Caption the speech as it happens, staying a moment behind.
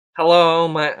Hello,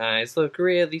 my eyes look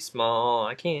really small.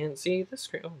 I can't see the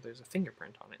screen. Oh, there's a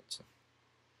fingerprint on it.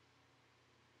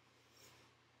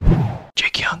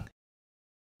 Jake Young.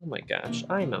 Oh my gosh,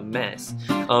 I'm a mess.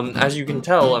 As you can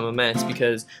tell, I'm a mess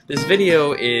because this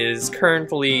video is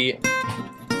currently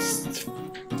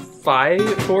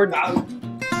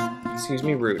excuse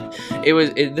me, rude.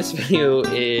 This video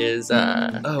is,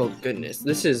 oh goodness,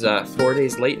 this is 4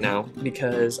 days late now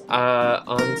because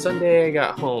on Sunday I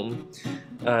got home.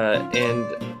 And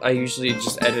I usually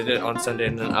just edit it on Sunday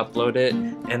and then upload it,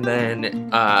 and then,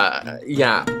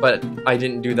 yeah, but I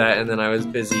didn't do that, and then I was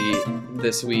busy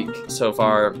this week so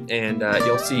far, and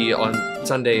you'll see on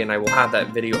Sunday, and I will have that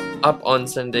video up on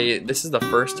Sunday. This is the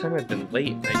first time I've been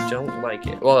late. I don't like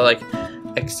it. Well, like,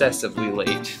 excessively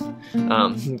late,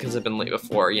 because I've been late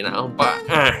before, you know, but,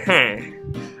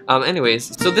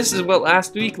 anyways, so this is what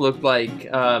last week looked like.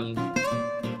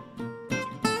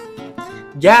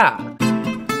 Yeah.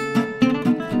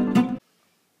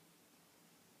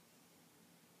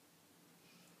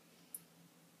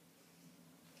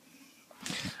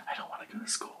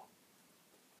 School.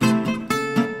 I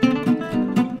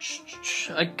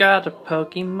got a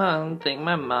Pokemon, think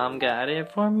my mom got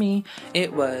it for me.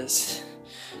 It was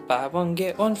buy one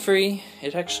get one free.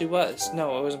 It actually was.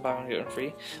 No, it wasn't buy one get one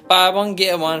free. Buy one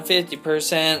get one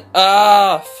 50%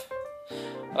 off.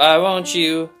 Why won't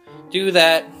you do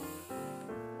that?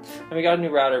 And we got a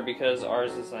new router because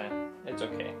ours is not. It's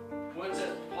okay. What's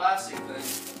that plastic thing?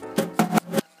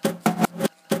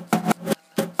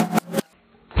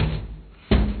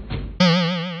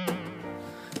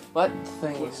 What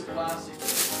thing? What's the plastic?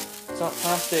 It's not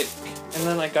plastic. And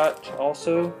then I got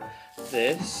also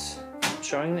this,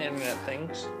 showing the internet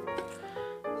things.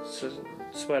 It's a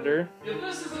sweater. If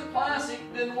this isn't plastic,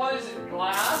 then what is it?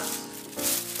 Glass?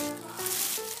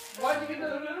 Why'd you get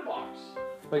the litter box?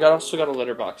 We also got a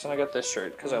litter box, and I got this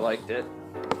shirt because I liked it.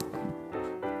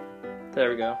 There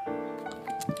we go.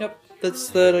 Yep, that's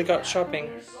that I got shopping,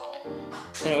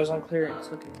 and it was on clearance.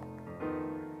 Okay.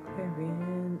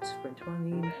 Clearance for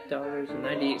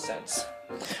 $20.98.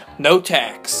 No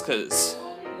tax, cause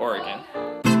Oregon.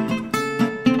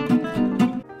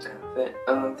 Outfit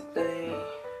of the day.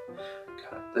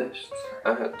 Got this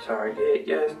at Target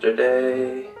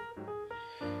yesterday.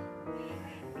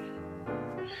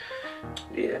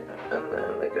 Yeah, and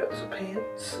then I got some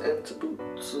pants and some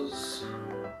boots.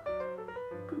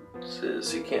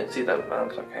 Bootses. You can't see them, but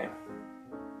it's okay.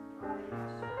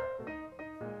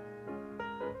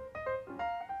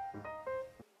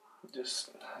 Just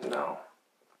no.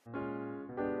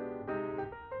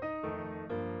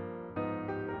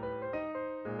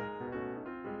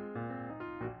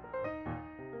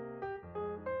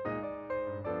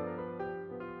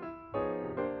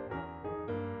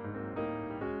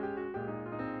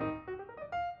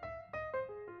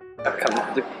 I've come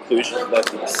to the conclusion that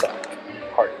these suck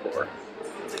hardcore.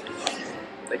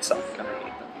 They suck. I'm gonna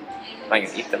eat them. I'm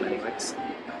gonna eat them anyways.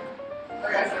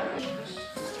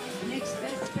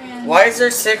 Why is there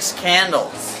 6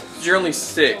 candles? You're only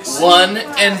 6. 1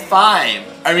 and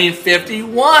 5. I mean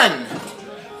 51.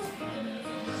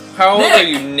 How old Nick. are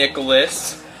you,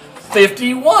 Nicholas?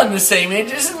 51, the same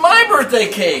age as my birthday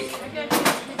cake.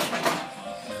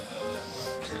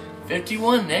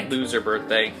 51, Nick. Loser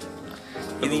birthday.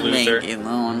 For the You loser. make it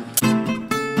alone.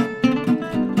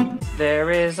 There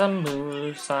is a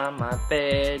moose on my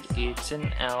bed. It's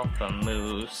an alpha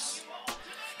moose.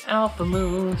 Alpha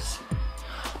moose.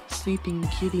 Sleeping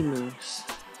kitty moose.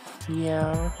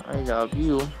 Yeah, I love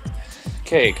you.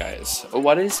 Okay, guys,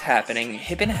 what is happening?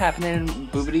 Hippin' happening,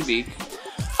 boobity beak.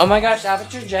 Oh my gosh,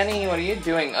 Aperture Jenny, what are you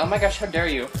doing? Oh my gosh, how dare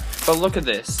you? But look at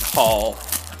this haul.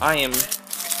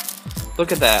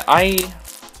 Look at that. I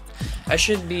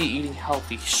should be eating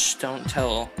healthy. Shh, don't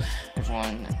tell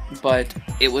everyone. But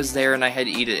it was there and I had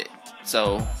to eat it.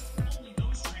 So,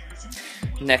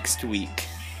 next week.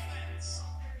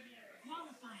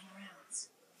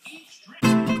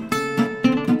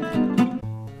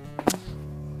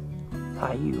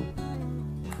 Hi, you.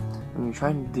 And you're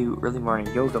trying to do early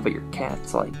morning yoga, but your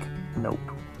cat's like, nope.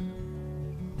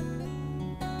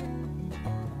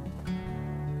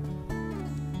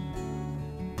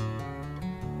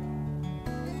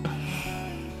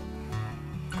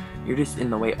 You're just in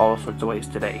the way all sorts of ways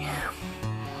today.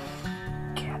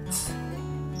 Cats.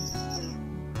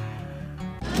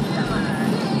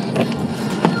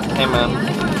 Hey, man.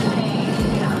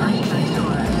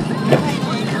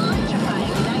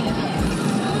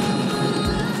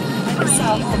 I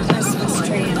saw a whole Christmas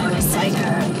tree in a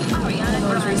recycle.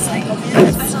 Those recycle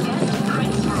bins.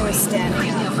 I was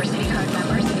standing up.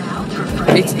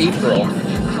 It's April.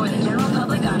 For the general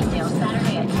public on sale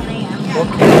Saturday at 10 a.m. Olive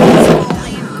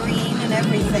green and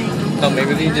everything. Oh,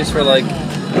 maybe they just were like,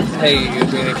 hey,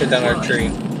 we're gonna cut down our tree.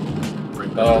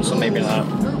 But also maybe not.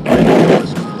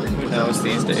 Who knows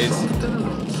these days?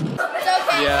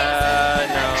 Yeah,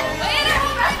 no.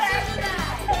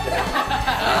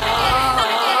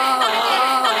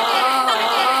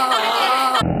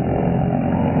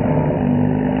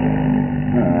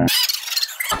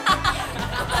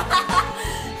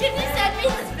 Can you send me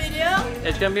this video?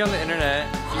 It's gonna be on the internet.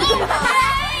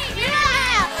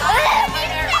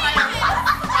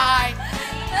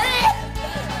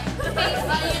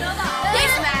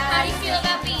 How do you feel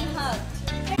about being hugged?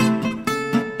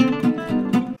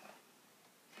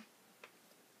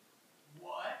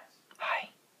 Hi,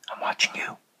 I'm watching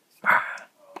you.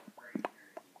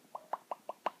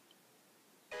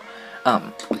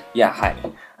 Yeah, hi.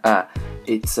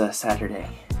 It's Saturday,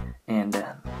 and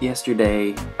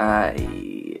yesterday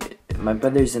my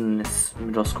brother's in this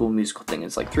middle school musical thing.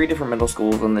 It's like 3 different middle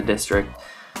schools in the district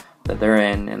that they're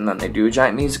in, and then they do a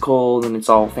giant musical, and it's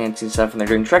all fancy stuff, and they're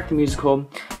doing Shrek the Musical,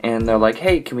 and they're like,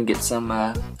 hey, can we get some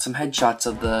headshots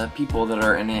of the people that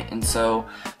are in it? And so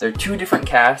there are 2 different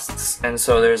casts, and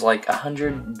so there's like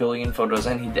 100 billion photos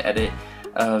I need to edit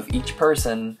of each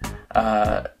person.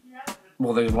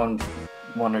 Well, there's one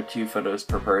or 2 photos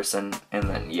per person, and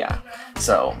then yeah,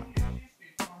 so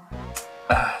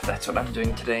that's what I'm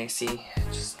doing today. See,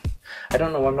 I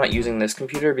don't know, I'm not using this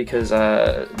computer because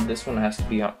this one has to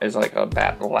be on, is like a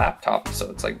laptop, so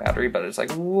it's like battery, but it's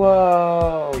like,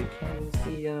 whoa, you can't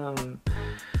see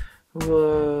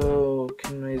whoa,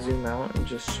 can I zoom out and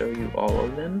just show you all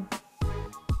of them?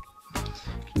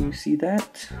 Can you see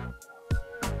that?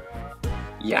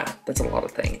 Yeah, that's a lot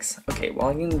of things. Okay, well,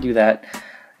 I'm gonna do that.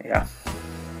 Yeah.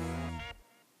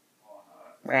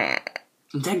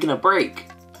 I'm taking a break.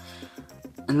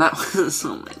 And that was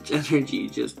so much energy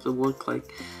just to look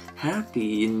like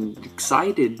happy and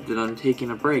excited that I'm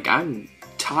taking a break. I'm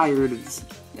tired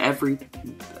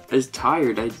as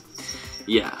tired.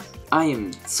 Yeah, I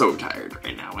am so tired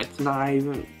right now. It's not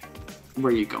even,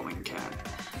 where are you going, cat?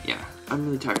 Yeah, I'm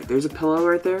really tired. There's a pillow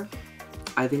right there.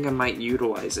 I think I might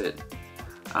utilize it.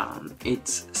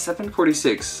 It's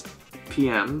 7:46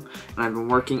 p.m. and I've been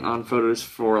working on photos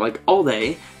for like all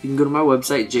day. You can go to my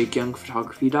website,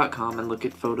 jakeyoungphotography.com, and look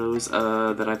at photos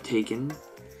that I've taken.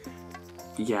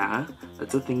 Yeah,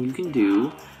 that's a thing you can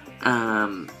do.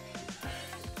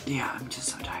 Yeah, I'm just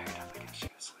so tired. Oh my gosh, I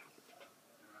gotta sleep.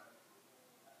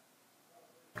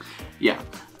 Yeah,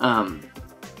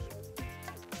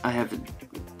 I have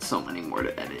so many more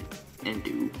to edit and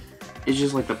do. It's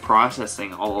just like the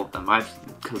processing all of them.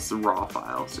 Because the raw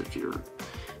files, if you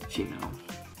know.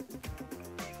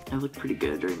 I look pretty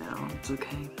good right now. It's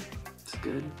okay. It's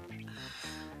good.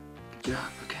 Good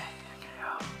job. Okay.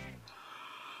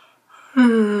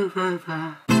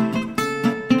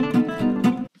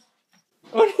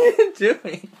 What are you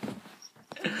doing?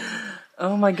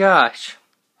 Oh my gosh.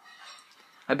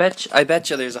 I bet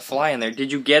you there's a fly in there.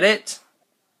 Did you get it?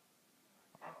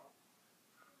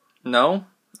 No?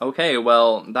 Okay,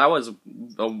 well, that was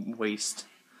a waste.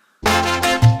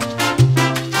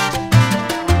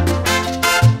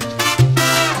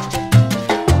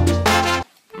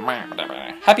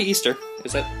 Happy Easter.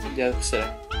 Is that, yeah, that's it.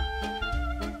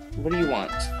 What do you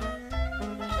want?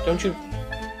 Don't you,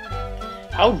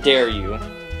 how dare you?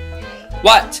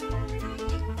 What?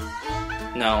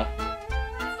 No.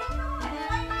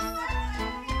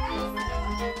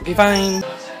 Okay, fine.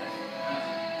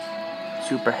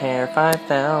 Super Hair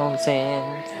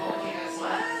 5000.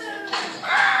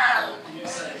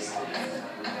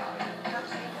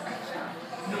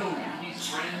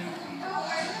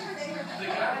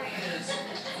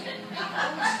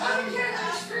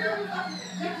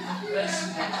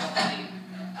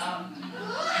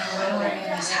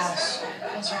 This house.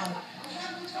 What's wrong?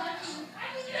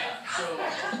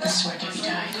 I swear Debbie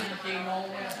died.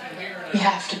 We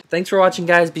have to. Thanks for watching,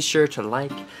 guys. Be sure to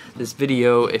like this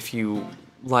video if you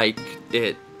like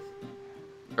it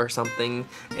or something,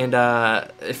 and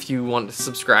if you want to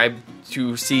subscribe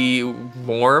to see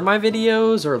more of my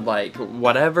videos, or like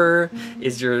whatever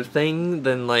is your thing,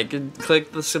 then like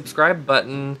click the subscribe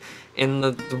button in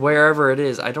the wherever it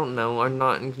is. I don't know, I'm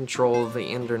not in control of the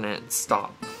internet.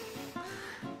 Stop.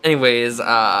 Anyways,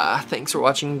 thanks for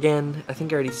watching again. I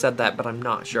think I already said that, but I'm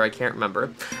not sure. I can't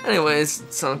remember. Anyways,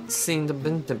 so seen the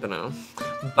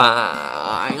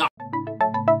bye.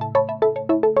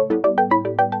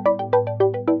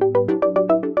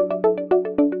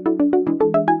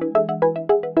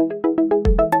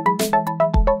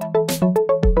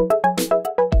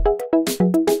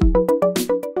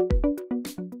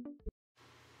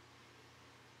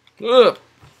 Ugh.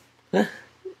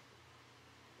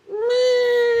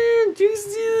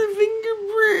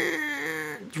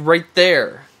 right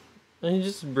there. And he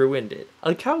just ruined it.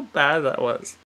 Like how bad that was.